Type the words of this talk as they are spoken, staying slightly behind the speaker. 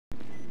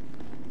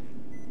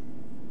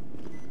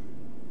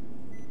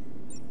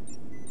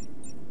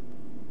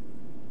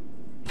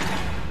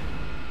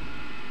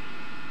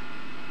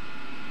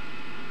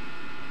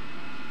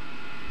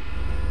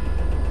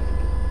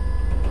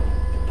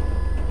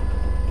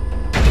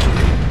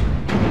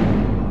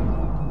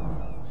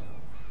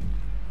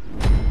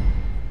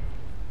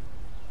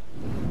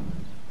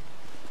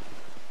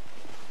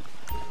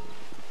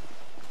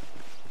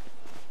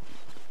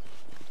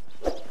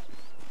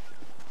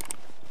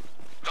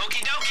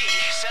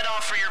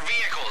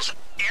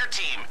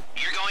Team,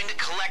 you're going to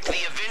collect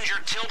the Avenger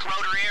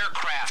tilt-rotor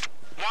aircraft.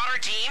 Water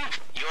Team,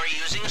 you're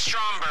using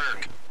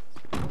Stromberg.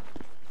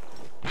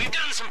 We've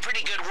done some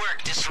pretty good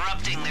work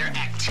disrupting their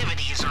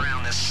activities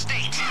around the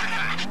state.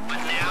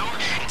 But now,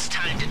 it's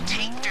time to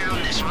take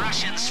down this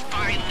Russian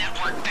spy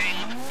network thing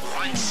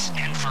once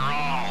and for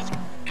all.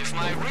 If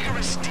my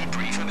rigorous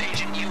debrief of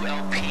Agent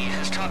ULP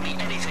has taught me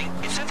anything,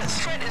 it's that the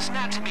threat is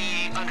not to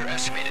be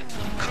underestimated.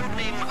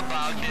 Codename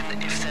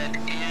Bogdan, if that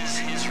is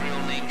his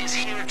real name, is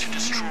here to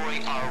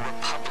destroy our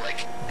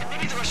republic. And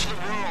maybe the rest of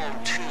the world,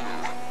 too.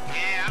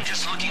 Yeah, I'm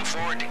just looking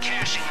forward to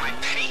cashing my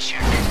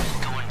paycheck.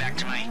 Going back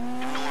to my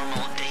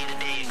normal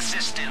day-to-day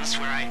existence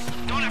where I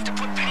don't have to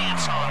put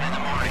pants on in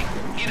the morning.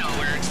 You know,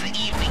 where it's the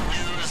evening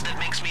news that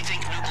makes me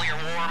think nuclear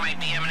war might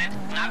be imminent,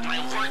 not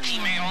my work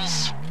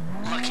emails.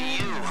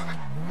 Lucky you.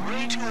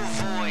 Way to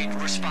avoid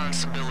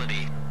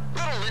responsibility.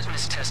 Little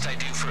litmus test I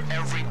do for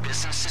every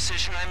business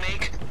decision I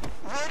make.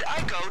 Would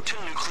I go to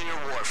nuclear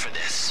war for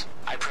this?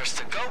 I press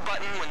the go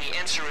button when the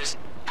answer is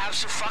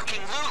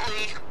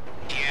abso-fucking-lutely.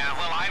 Yeah,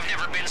 well, I've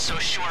never been so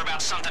sure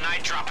about something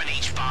I'd drop an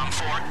H-bomb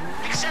for.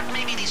 Except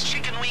maybe these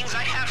chicken wings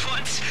I had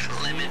once.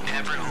 Lemon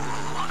pepper,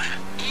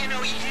 ooh. You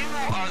know, you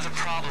are the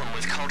problem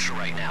with culture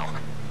right now.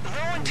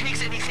 No one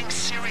takes anything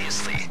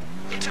seriously.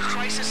 It's a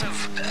crisis of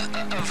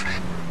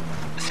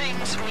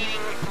things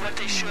meaning what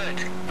they should.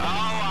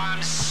 Oh,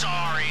 I'm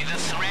sorry. The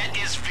threat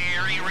is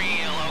very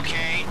real,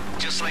 okay?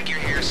 Just like your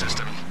hair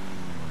system.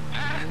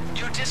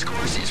 Your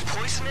discourse is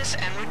poisonous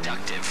and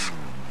reductive.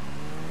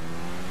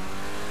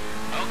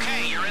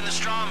 Okay, you're in the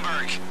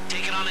Stromberg.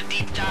 Take it on a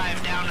deep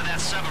dive down to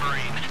that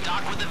submarine.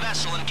 Dock with the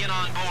vessel and get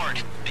on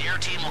board. The air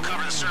team will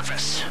cover the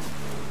surface.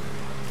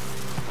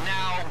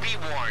 Now, be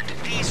warned.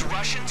 These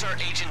Russians are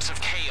agents of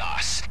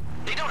chaos.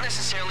 They don't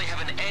necessarily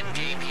have an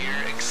endgame here,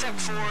 except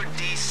for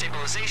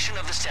destabilization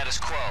of the status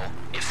quo.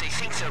 If they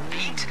think they're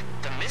beat,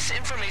 the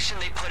misinformation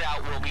they put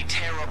out will be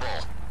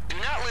terrible. Do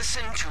not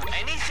listen to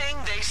anything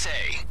they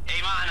say.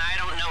 Amon, I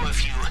don't know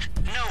if you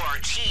know our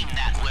team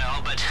that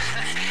well, but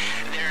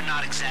they're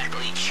not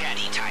exactly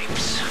chatty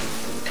types.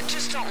 And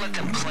just don't let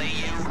them play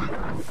you.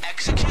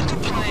 Execute the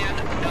plan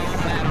no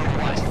matter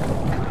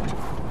what.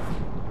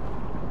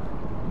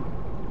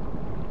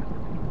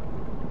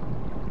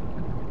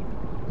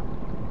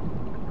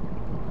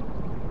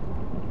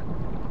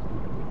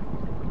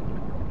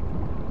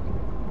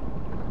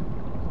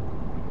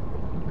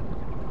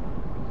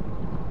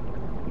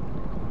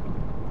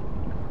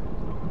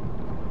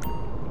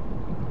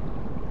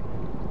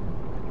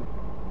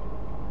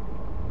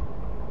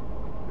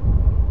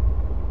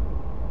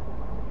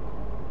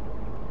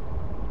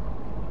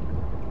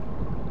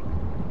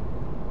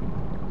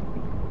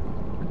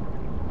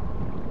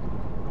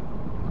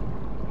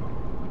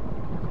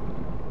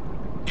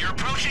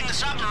 Approaching the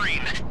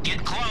submarine.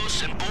 Get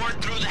close and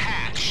board through the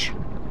hatch.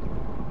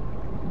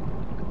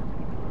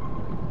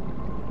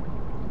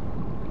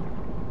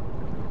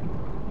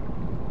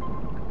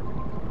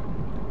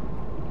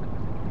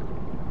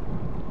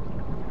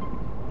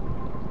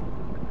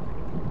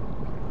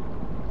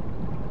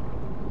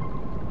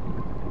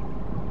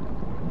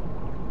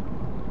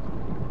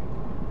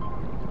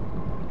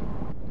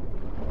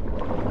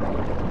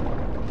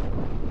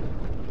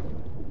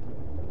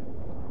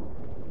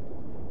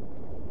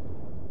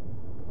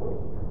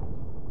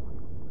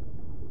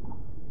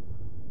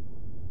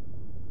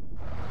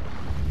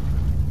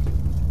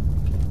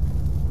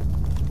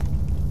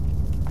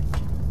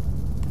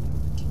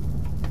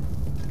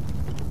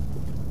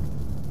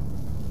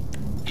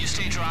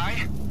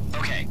 Dry?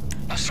 Okay.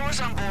 A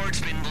source on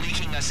board's been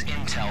leaking us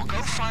intel.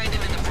 Go find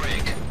him in the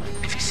brig.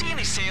 If you see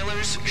any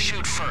sailors,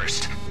 shoot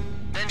first.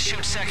 Then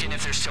shoot second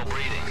if they're still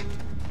breathing.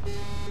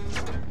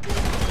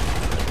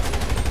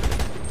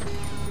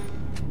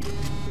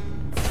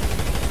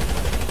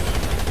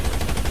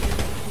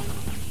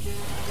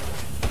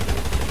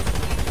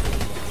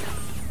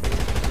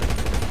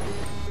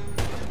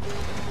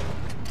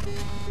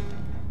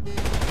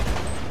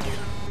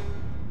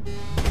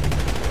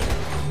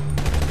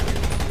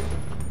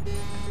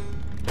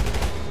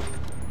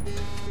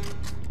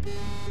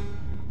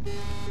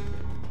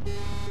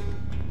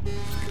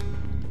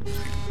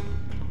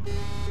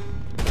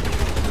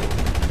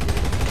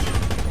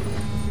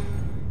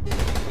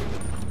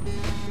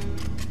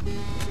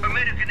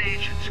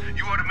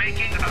 You are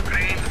making a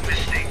grave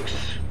mistakes.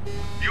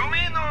 You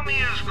may know me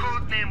as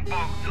codename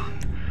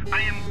Bogdan.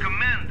 I am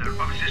commander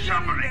of the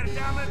submarine.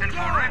 And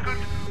for record,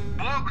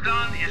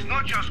 Bogdan is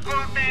not just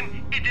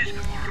codename, it is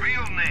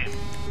real name.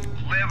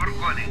 Clever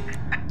coding.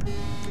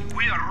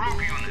 We are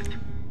rogue unit,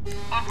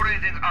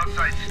 operating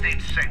outside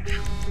state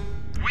sanction.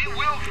 We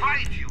will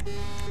fight you,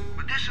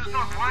 but this is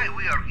not why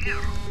we are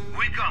here.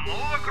 We come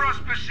all across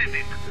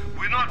Pacific.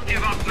 We not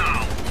give up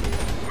now.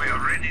 We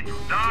are ready to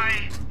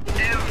die,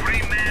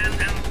 every man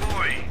and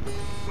boy.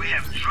 We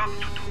have job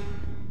to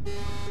do.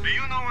 Do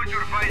you know what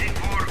you're fighting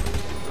for?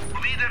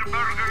 Bleeder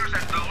burgers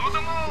and the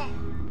Ludamol?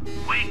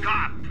 Wake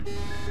up!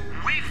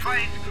 We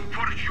fight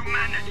for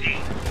humanity.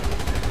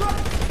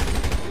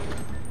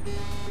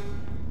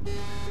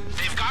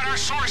 They've got our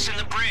source in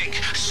the brig.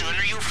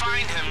 Sooner you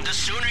find him, the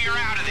sooner you're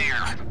out of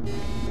there.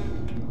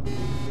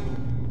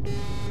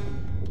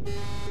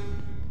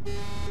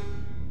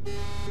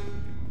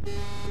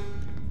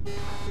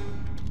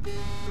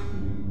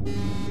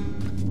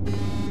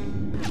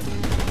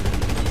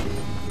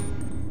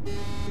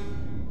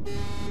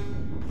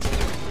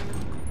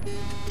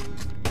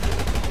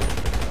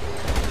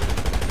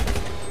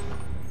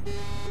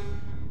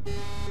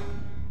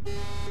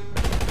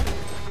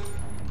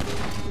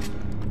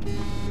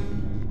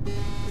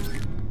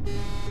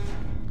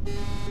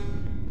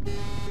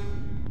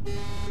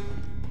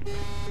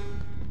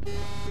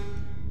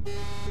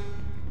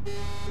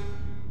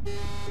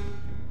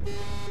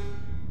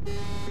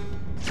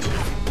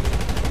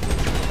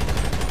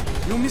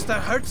 You Mr.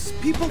 Hertz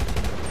people?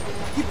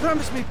 He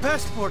promised me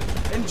passport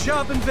and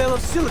job in Vale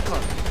of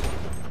Silicon.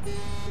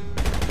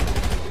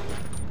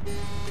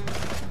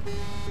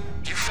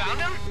 You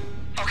found him?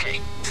 Okay,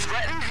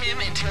 threaten him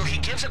until he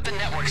gives up the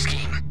network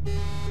scheme.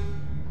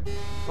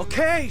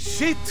 Okay,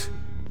 shit!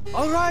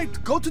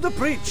 Alright, go to the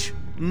bridge.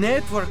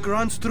 Network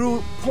runs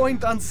through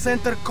point on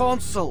center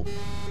console.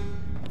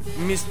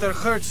 Mr.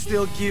 Hertz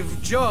still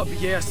give job,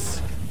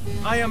 yes.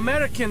 I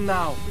American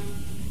now.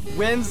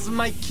 When's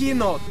my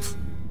keynote?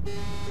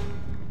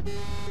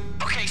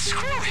 Okay,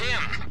 screw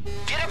him.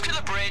 Get up to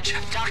the bridge,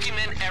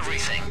 document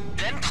everything.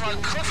 Then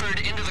plug Clifford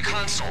into the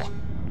console.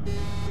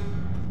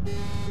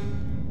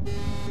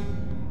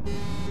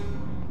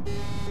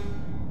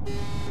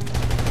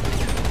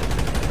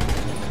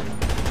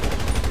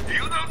 You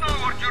don't know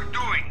what you're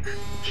doing.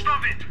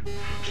 Stop it.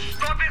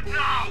 Stop it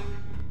now.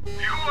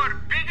 You are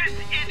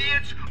biggest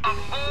idiots of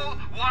whole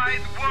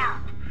wide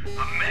world.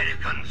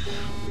 Americans.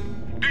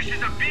 This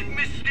is a big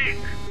mistake.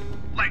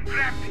 Like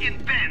crap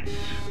in pants.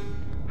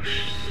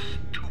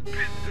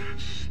 Stupid.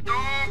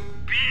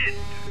 Stupid.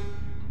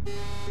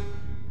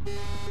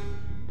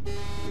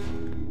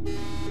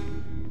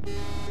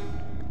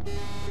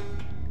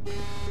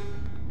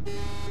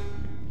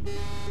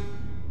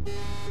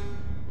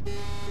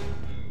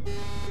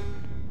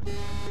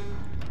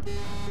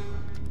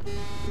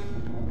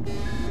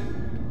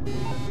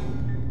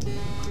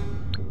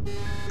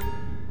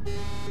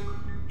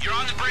 You're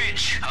on the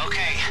bridge.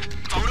 Okay.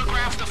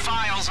 Photograph the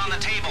files on the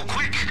table.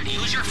 Quick!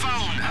 Use your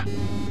phone.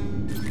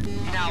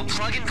 Now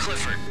plug in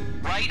Clifford,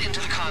 right into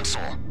the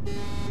console.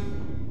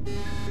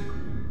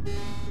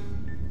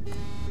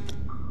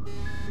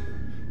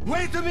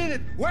 Wait a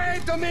minute!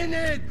 Wait a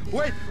minute!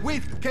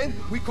 Wait! Can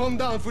we calm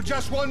down for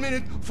just 1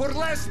 minute? For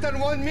less than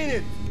 1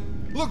 minute!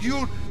 Look,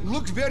 you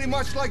look very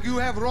much like you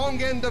have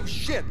wrong end of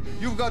shit.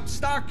 You've got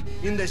stuck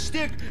in the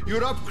stick.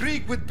 You're up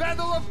creek with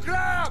battle of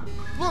crap.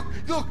 Look.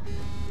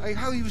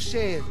 How you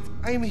say it?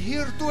 I'm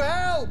here to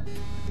help.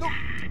 Look.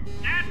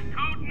 That's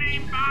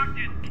codename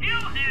Bogdan.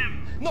 Kill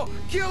him! No,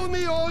 kill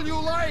me all you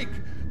like.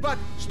 But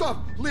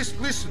stop. Listen.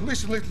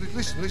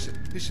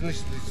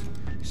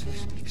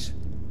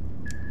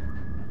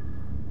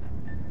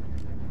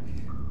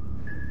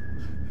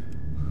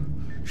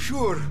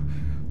 Sure,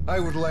 I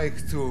would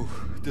like to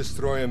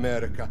destroy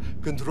America,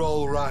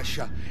 control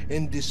Russia,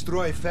 and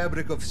destroy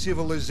fabric of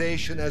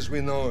civilization as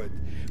we know it.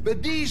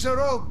 But these are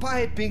all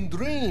piping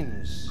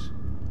dreams.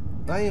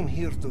 I am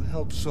here to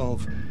help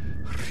solve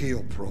a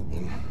real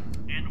problem.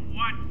 And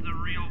what's the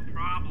real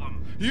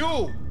problem?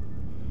 You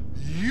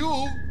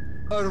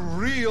a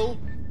real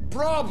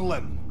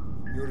problem.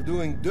 You're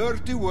doing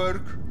dirty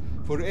work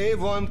for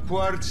Avon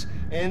Quartz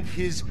and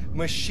his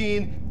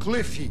machine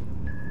Cliffy.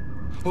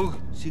 Oh,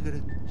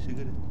 cigarette.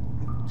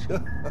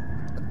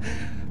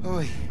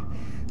 Oh,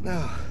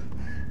 now,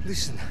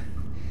 listen,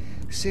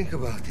 think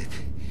about it.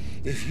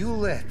 If you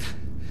let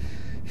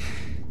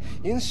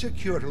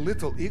insecure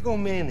little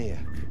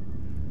egomaniac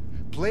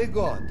play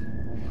God,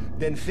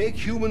 then fake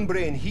human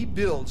brain he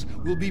builds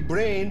will be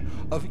brain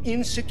of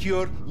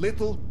insecure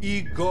little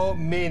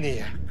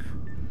egomaniac.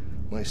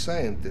 My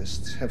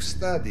scientists have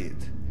studied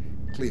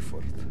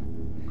Clifford.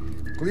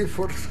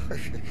 Clifford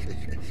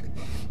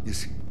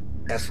is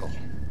asshole.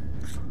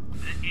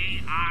 The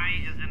AI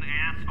is an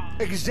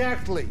asshole?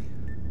 Exactly.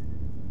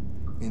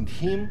 And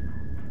him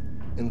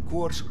and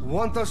Quartz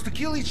want us to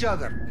kill each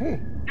other.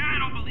 I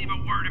don't believe a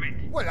word of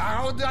it. Well,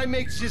 how did I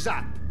make this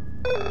up?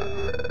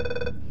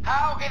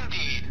 How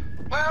indeed.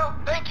 Well,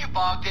 thank you,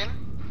 Bogdan.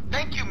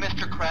 Thank you,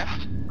 Mr.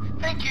 Crest.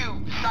 Thank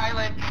you,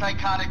 silent,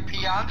 psychotic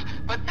peons.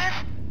 But this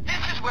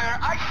is where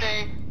I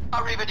say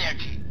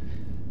arrivederci.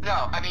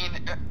 No, I mean,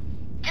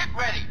 get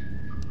ready.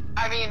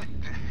 I mean,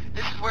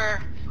 this is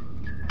where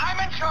I'm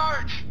in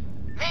charge.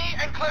 Me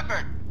and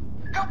Clifford.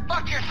 Go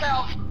fuck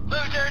yourselves,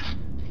 losers.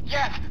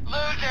 Yes,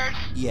 losers.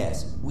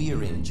 Yes,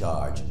 we're in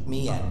charge.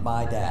 Me and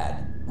my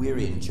dad. We're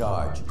in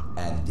charge.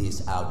 And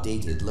this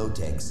outdated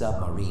low-tech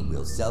submarine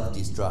will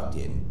self-destruct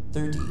in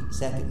 30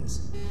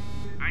 seconds.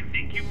 I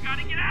think you've got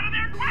to get out of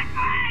there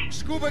quickly!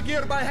 Scuba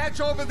gear by hatch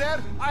over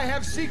there. I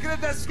have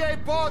secret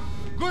escape pod.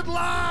 Good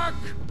luck!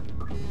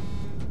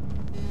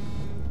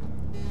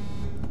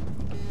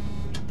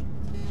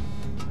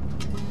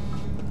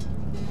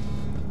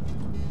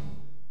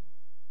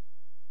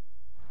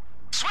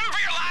 Swim for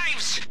your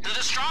lives! this.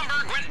 The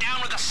Stromberg went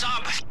down with a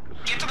sub.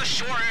 Get to the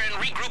shore and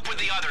regroup with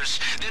the others.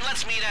 Then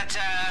let's meet at the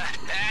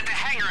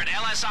hangar at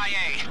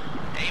LSIA.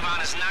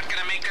 Avon is not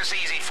gonna make this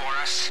easy for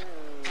us.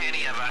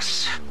 Any of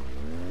us.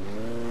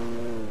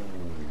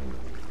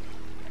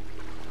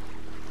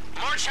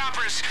 More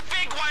choppers.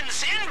 Big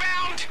ones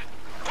inbound.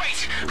 Wait,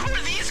 who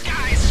are these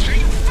guys? Are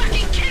you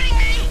fucking kidding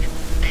me?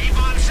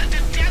 Avon sent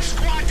a death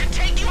squad to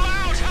take you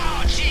out.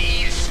 Oh,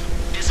 jeez.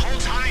 This whole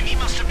time he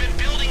must have been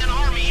building an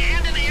army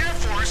and an air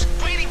force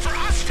waiting for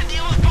us to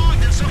deal with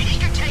Bogdan so he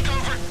could take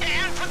over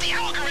and put the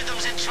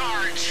algorithms in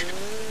charge.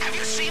 Have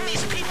you seen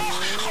these people?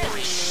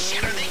 Holy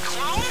shit, are they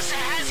clones?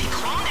 Has he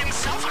cloned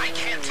himself? I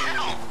can't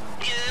tell.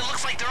 It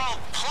looks like they're all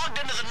plugged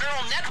into the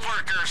neural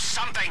network or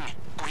something.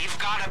 We've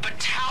got a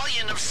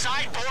battalion of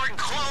cyborg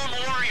clone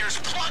warriors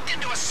plugged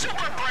into a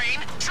super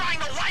brain trying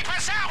to wipe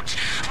us out.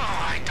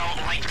 Oh, I don't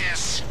like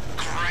this.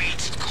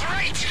 Great.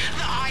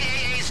 The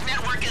IAA's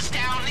network is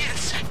down.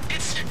 It's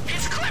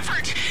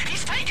Clifford.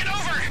 He's taken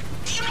over.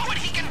 Do you know what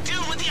he can do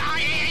with the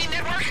IAA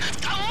network?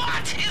 A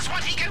lot is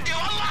what he can do.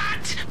 A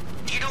lot.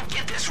 You don't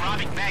get this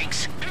robbing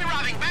banks. Maybe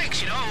robbing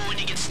banks, you know, when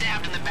you get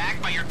stabbed in the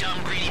back by your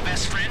dumb, greedy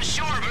best friend.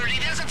 Sure, but he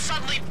doesn't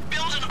suddenly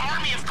build an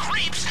army of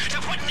creeps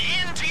to put an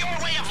end to your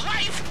way of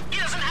life. He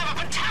doesn't have a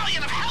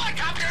battalion of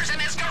helicopters in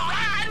his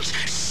garage.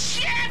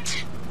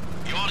 Shit!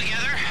 You all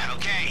together?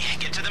 Okay,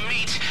 get to the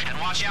meet and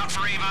watch out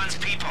for Avon's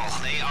people.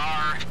 They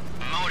are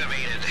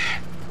motivated.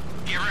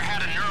 You ever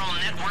had a neural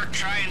network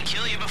try and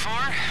kill you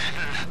before?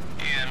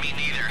 Yeah, me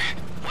neither.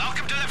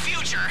 Welcome to the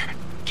future.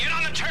 Get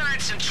on the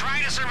turrets and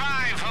try to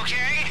survive,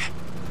 okay?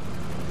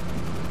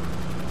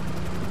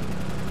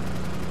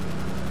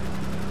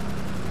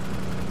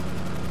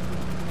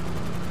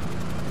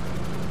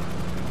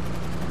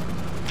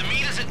 The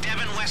meet is at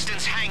Devin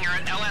Weston's hangar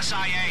at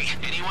LSIA.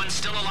 Anyone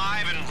still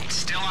alive and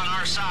still on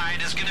our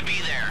side is gonna be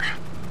there.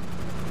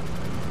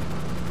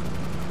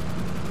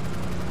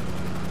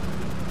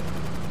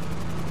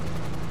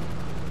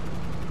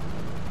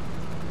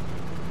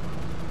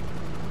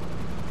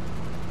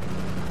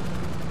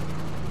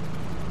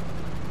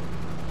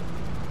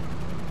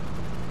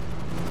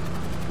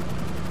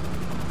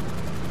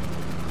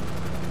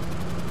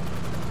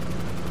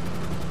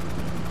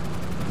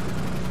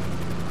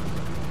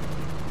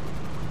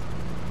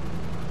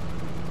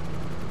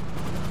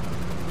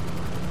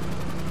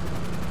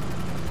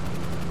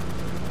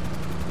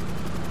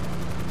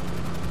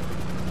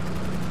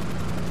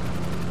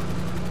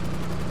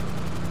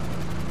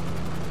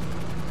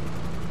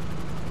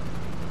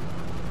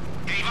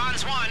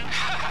 One.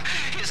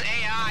 His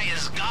AI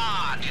is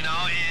gone, you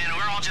know, and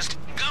we're all just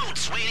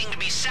goats waiting to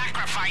be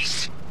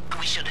sacrificed.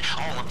 We should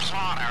all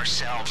applaud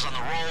ourselves on the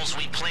roles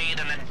we played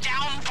in the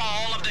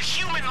downfall of the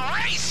human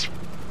race.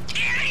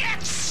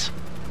 Idiots!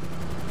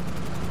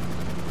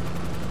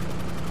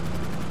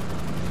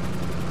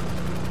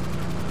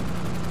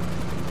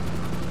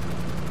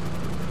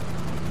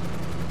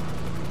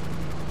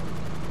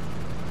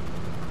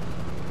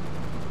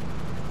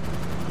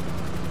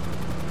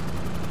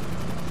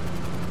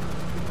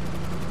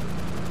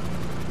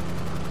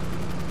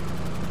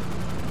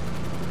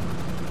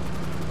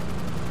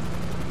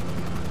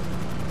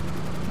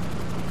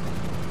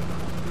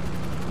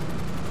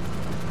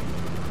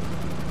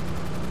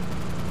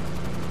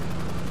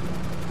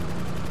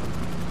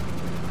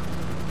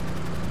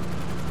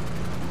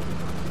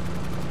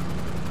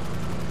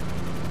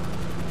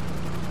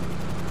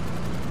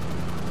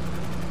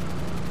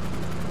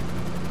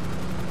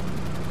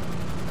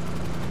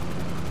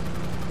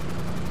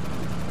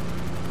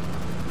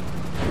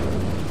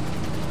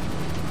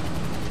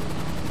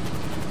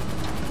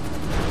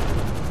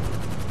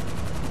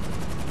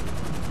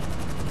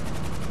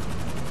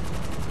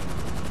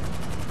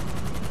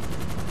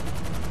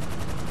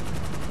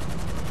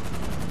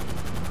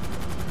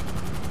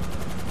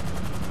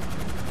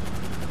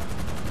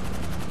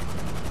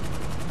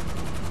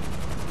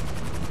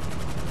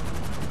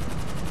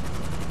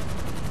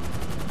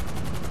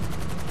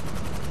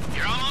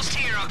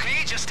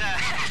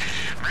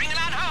 Bring it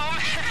on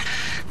home.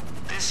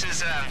 This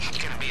is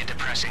gonna be a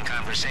depressing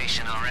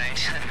conversation, all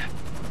right?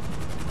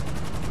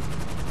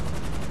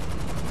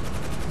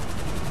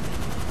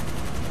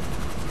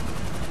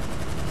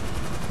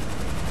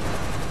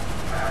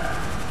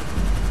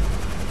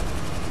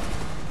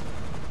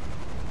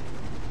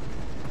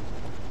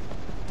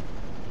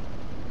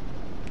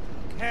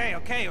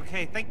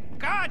 Okay. Thank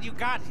God you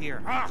got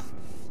here. Ugh,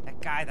 that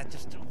guy that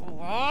just... Oh,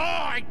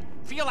 I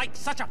feel like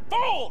such a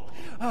fool!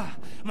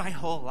 My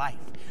whole life,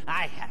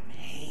 I have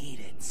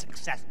hated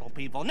successful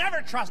people.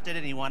 Never trusted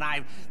anyone.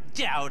 I've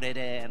doubted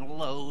and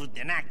loathed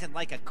and acted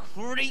like a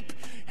creep.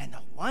 And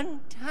the one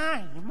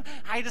time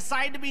I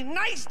decide to be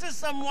nice to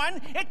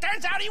someone, it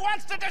turns out he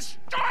wants to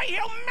destroy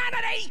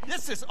humanity!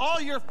 This is all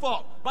your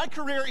fault. My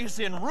career is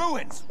in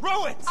ruins.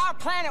 Ruins! Our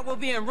planet will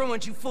be in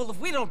ruins, you fool, if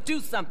we don't do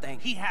something.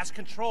 He has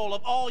control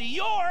of all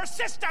your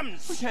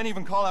systems! We can't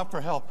even call out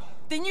for help.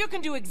 Then you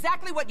can do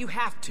exactly what you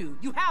have to.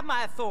 You have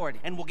my authority.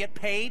 And we'll get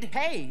paid?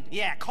 Paid?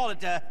 Yeah, call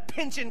it a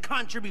pension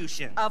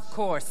contribution. Of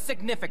course. more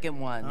significant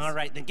ones. All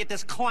right, then get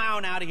this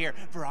clown out of here.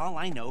 For all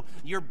I know,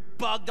 you're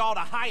bugged all to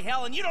high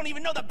hell and you don't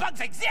even know the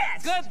bugs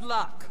exist! Good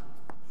luck.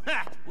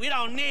 We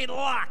don't need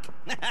luck!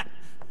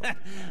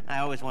 I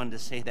always wanted to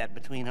say that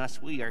between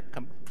us, we are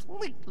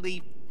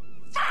completely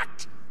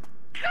fucked!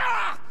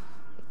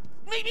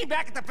 Meet me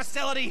back at the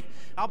facility.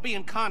 I'll be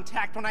in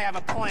contact when I have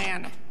a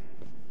plan.